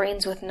filling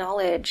brains with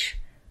knowledge,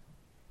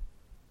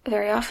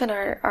 very often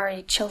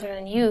our children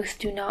and youth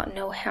do not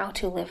know how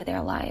to live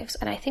their lives.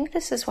 And I think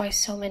this is why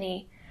so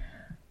many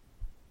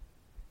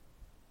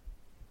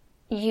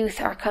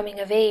youth are coming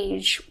of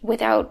age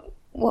without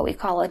what we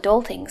call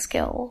adulting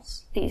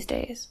skills these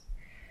days,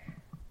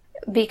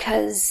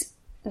 because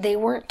they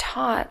weren't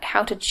taught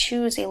how to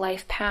choose a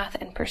life path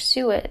and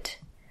pursue it.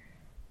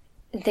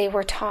 They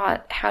were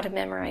taught how to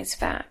memorize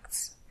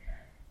facts.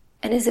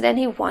 And is it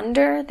any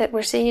wonder that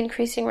we're seeing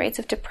increasing rates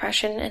of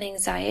depression and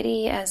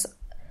anxiety as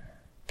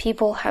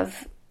people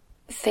have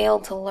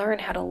failed to learn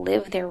how to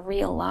live their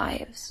real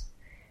lives?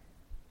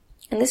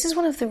 And this is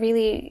one of the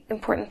really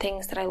important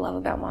things that I love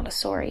about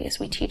Montessori, is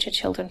we teach our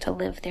children to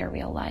live their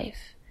real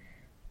life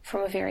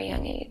from a very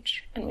young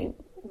age, and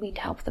we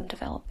help them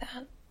develop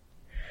that.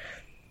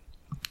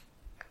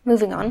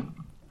 Moving on.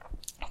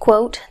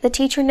 Quote, "The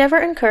teacher never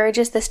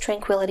encourages this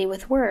tranquility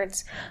with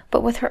words,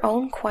 but with her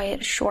own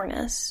quiet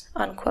sureness."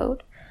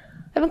 Unquote.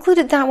 I've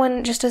included that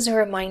one just as a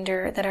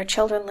reminder that our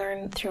children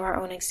learn through our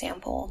own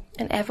example,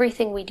 and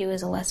everything we do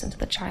is a lesson to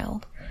the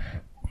child.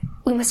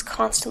 We must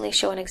constantly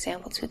show an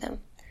example to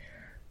them.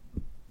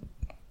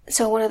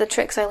 So one of the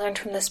tricks I learned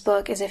from this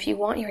book is if you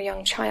want your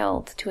young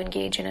child to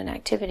engage in an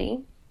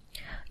activity,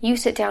 you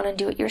sit down and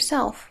do it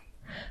yourself.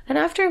 And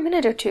after a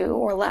minute or two,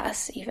 or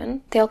less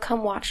even, they'll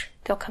come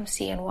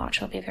see and watch.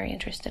 They'll be very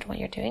interested in what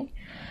you're doing.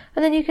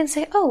 And then you can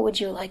say, "Oh, would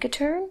you like a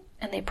turn?"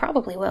 And they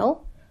probably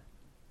will.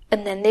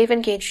 And then they've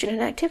engaged in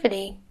an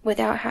activity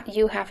without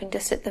you having to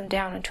sit them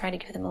down and try to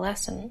give them a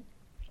lesson.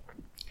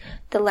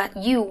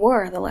 You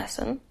were the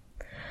lesson.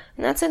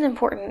 And that's an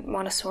important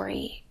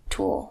Montessori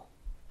tool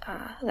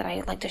that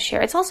I like to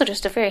share. It's also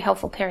just a very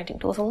helpful parenting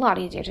tool. It's a lot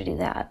easier to do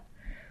that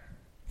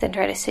than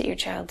try to sit your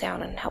child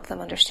down and help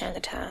them understand the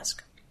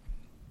task.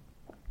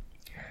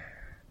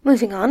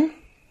 Moving on.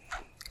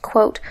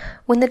 Quote,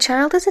 "When the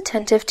child is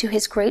attentive to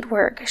his great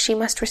work, she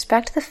must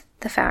respect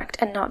the fact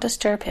and not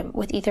disturb him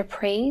with either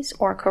praise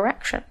or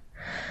correction.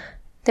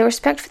 The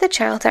respect for the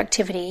child's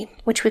activity,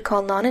 which we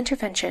call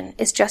non-intervention,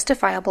 is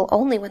justifiable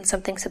only when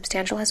something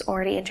substantial has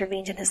already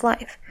intervened in his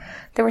life.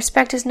 The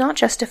respect is not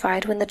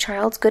justified when the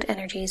child's good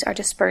energies are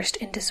dispersed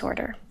in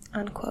disorder."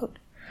 Unquote.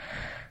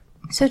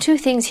 So 2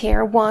 things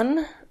here.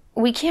 1,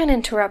 we can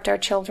interrupt our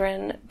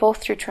children both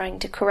through trying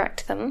to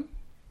correct them,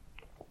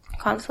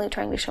 constantly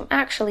trying to show them,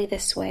 actually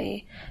this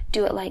way,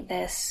 do it like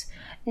this,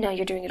 no,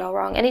 you're doing it all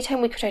wrong.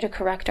 Anytime we try to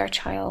correct our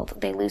child,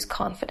 they lose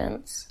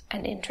confidence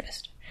and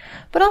interest.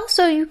 But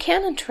also you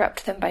can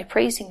interrupt them by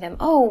praising them.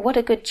 "Oh, what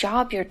a good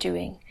job you're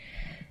doing."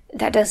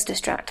 That does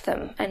distract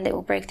them and they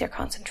will break their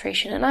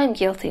concentration. And I'm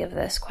guilty of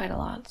this quite a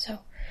lot. So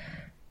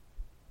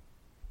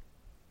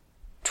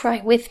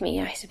try with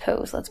me, I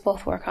suppose. Let's all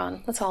work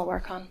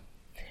on,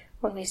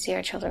 when we see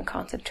our children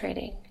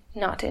concentrating,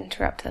 not to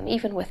interrupt them,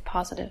 even with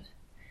positive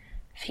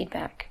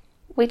feedback.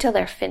 Wait till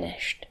they're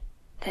finished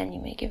then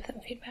you may give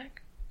them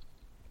feedback.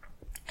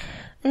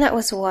 And that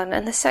was one.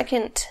 And the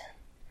second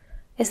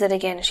is that,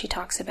 again, she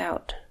talks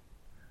about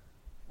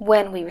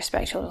when we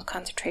respect children's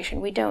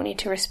concentration, we don't need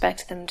to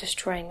respect them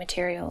destroying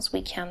materials.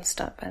 We can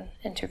stop and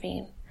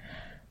intervene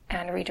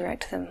and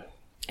redirect them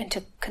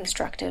into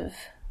constructive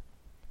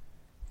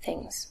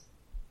things.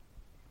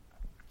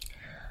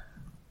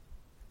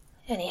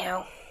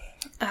 Anyhow,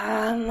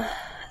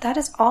 that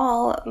is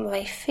all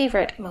my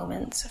favorite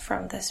moments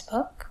from this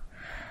book.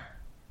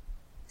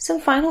 Some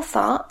final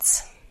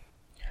thoughts.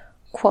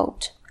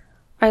 Quote,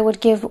 I would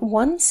give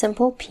one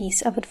simple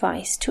piece of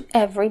advice to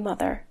every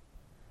mother.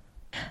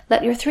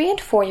 Let your 3- and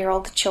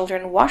 4-year-old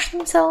children wash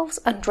themselves,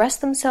 undress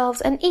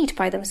themselves, and eat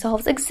by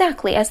themselves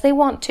exactly as they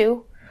want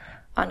to.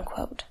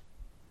 Unquote.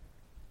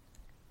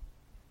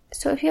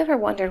 So if you ever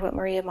wondered what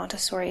Maria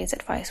Montessori's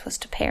advice was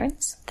to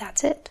parents,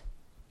 that's it.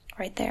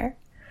 Right there.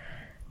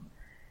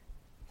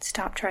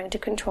 Stop trying to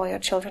control your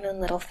children in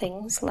little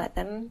things. Let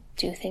them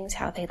do things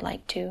how they'd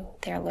like to.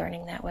 They're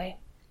learning that way.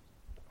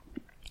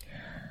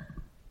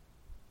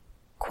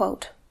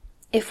 Quote,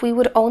 if we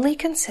would only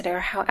consider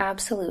how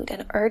absolute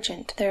and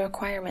urgent the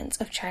requirements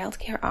of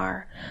childcare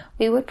are,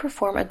 we would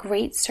perform a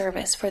great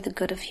service for the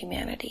good of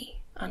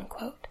humanity.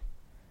 Unquote.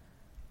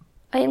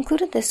 I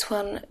included this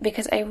one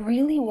because I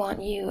really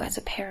want you as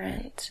a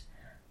parent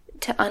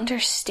to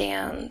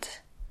understand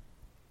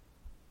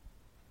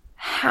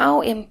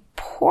how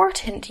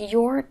important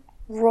your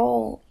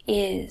role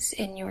is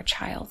in your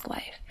child's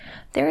life.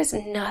 There is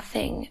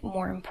nothing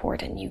more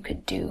important you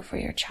could do for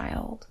your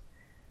child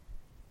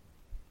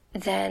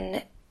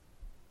than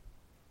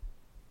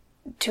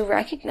to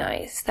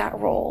recognize that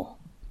role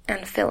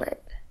and fill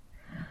it.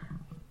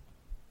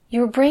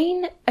 Your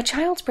brain, a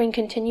child's brain,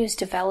 continues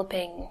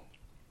developing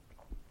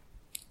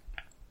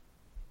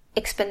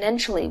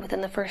exponentially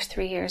within the first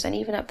 3 years and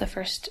even up the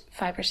first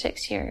 5 or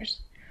 6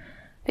 years.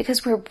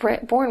 Because we're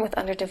born with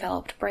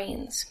underdeveloped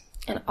brains,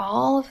 and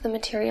all of the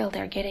material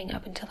they're getting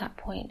up until that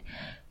point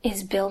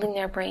is building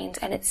their brains,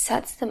 and it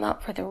sets them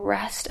up for the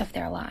rest of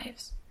their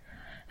lives.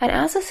 And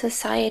as a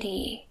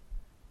society,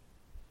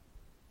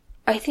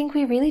 I think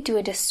we really do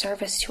a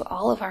disservice to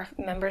all of our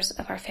members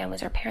of our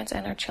families, our parents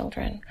and our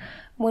children,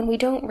 when we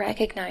don't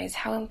recognize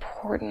how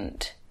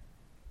important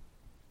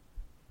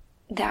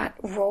that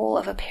role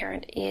of a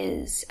parent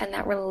is, and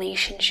that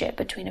relationship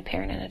between a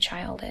parent and a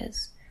child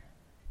is.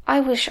 I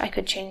wish I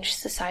could change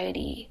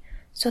society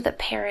so that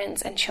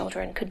parents and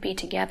children could be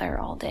together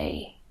all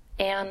day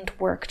and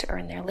work to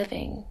earn their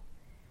living.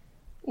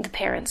 The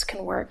parents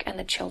can work and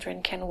the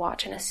children can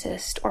watch and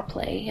assist or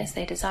play as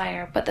they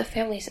desire, but the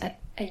family's a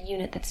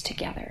unit that's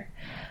together.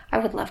 I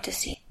would love to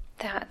see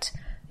that.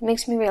 It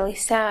makes me really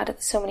sad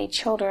that so many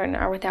children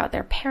are without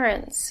their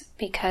parents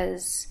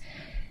because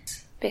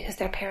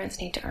their parents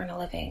need to earn a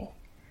living.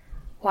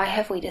 Why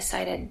have we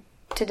decided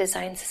to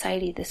design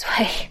society this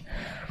way?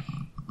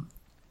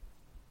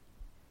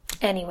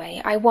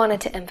 Anyway, I wanted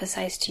to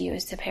emphasize to you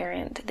as the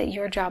parent that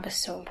your job is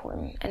so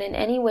important, and in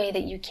any way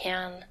that you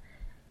can,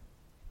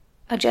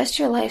 adjust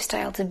your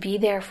lifestyle to be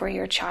there for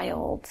your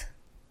child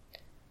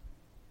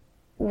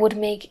would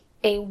make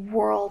a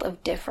world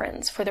of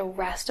difference for the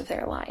rest of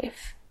their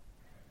life.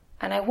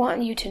 And I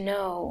want you to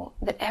know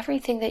that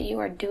everything that you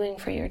are doing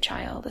for your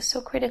child is so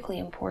critically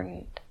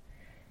important.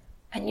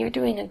 And you're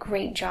doing a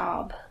great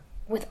job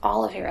with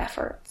all of your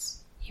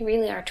efforts. You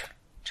really are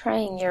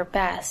trying your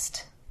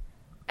best.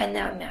 And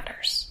that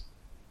matters.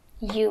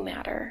 You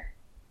matter.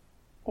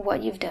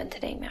 What you've done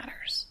today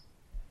matters.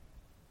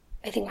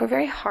 I think we're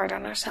very hard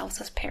on ourselves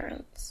as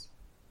parents.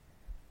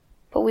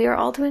 But we are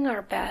all doing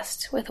our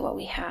best with what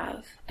we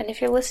have. And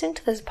if you're listening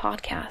to this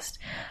podcast,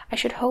 I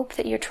should hope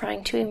that you're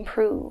trying to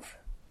improve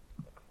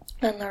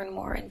and learn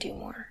more and do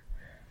more.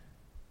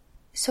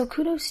 So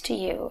kudos to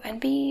you, and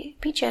be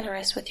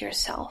generous with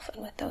yourself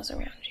and with those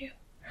around you.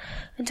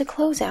 And to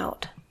close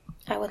out,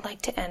 I would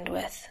like to end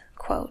with,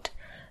 quote,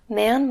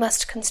 man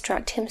must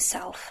construct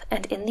himself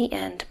and in the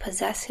end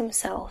possess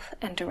himself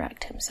and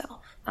direct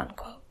himself,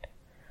 unquote.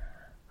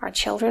 Our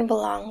children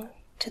belong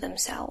to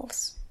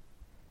themselves,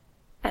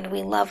 and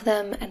we love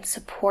them and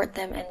support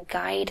them and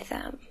guide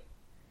them.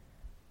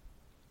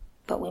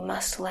 But we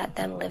must let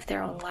them live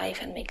their own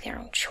life and make their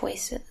own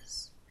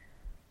choices.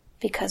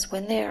 Because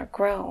when they are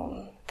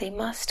grown, they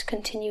must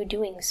continue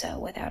doing so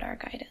without our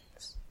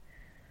guidance.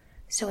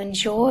 So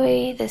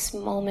enjoy this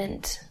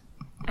moment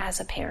as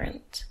a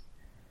parent,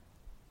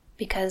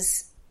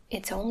 because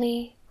it's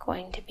only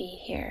going to be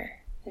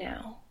here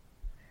now.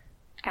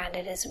 And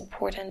it is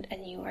important,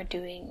 and you are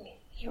doing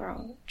your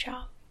own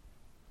job.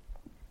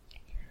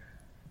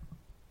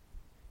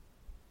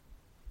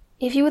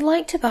 If you would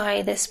like to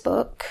buy this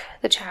book,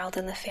 The Child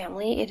in the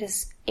Family, it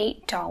is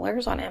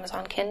 $8 on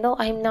Amazon Kindle.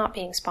 I'm not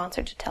being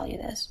sponsored to tell you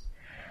this.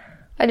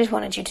 I just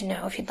wanted you to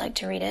know if you'd like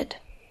to read it,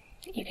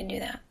 you can do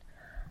that.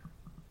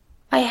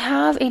 I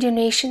have a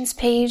donations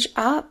page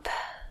up,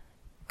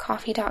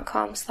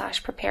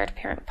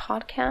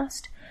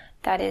 ko-fi.com/preparedparentpodcast.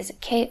 That is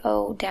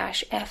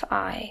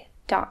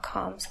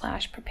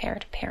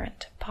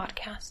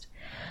ko-fi.com/preparedparentpodcast.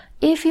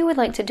 If you would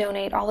like to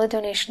donate, all the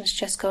donations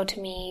just go to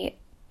me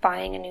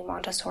buying a new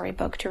Montessori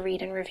book to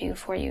read and review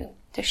for you,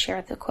 to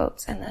share the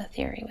quotes and the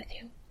theory with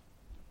you.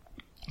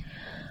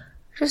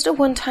 Just a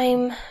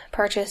one-time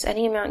purchase,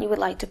 any amount you would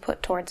like to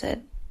put towards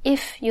it.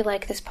 If you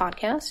like this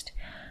podcast,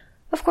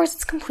 of course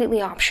it's completely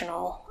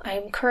optional. I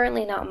am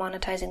currently not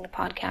monetizing the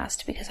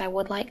podcast because I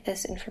would like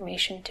this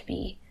information to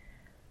be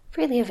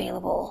freely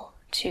available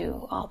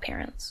to all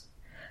parents.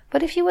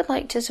 But if you would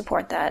like to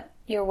support that,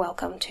 you're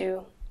welcome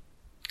to.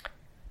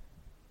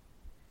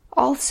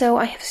 Also,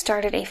 I have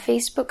started a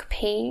Facebook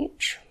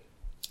page,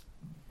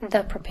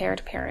 The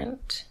Prepared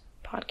Parent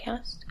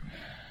Podcast.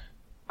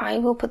 I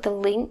will put the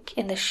link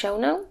in the show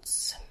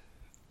notes,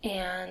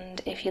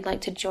 and if you'd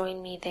like to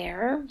join me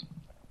there,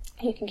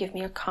 you can give me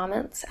your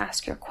comments,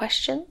 ask your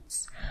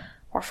questions,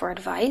 or for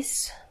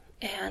advice,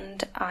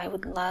 and I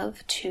would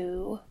love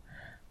to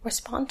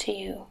respond to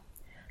you.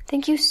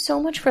 Thank you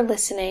so much for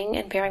listening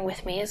and bearing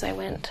with me as I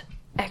went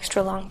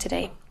extra long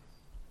today.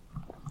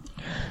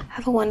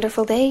 Have a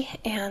wonderful day,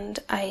 and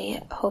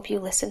I hope you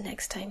listen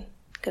next time.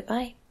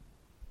 Goodbye.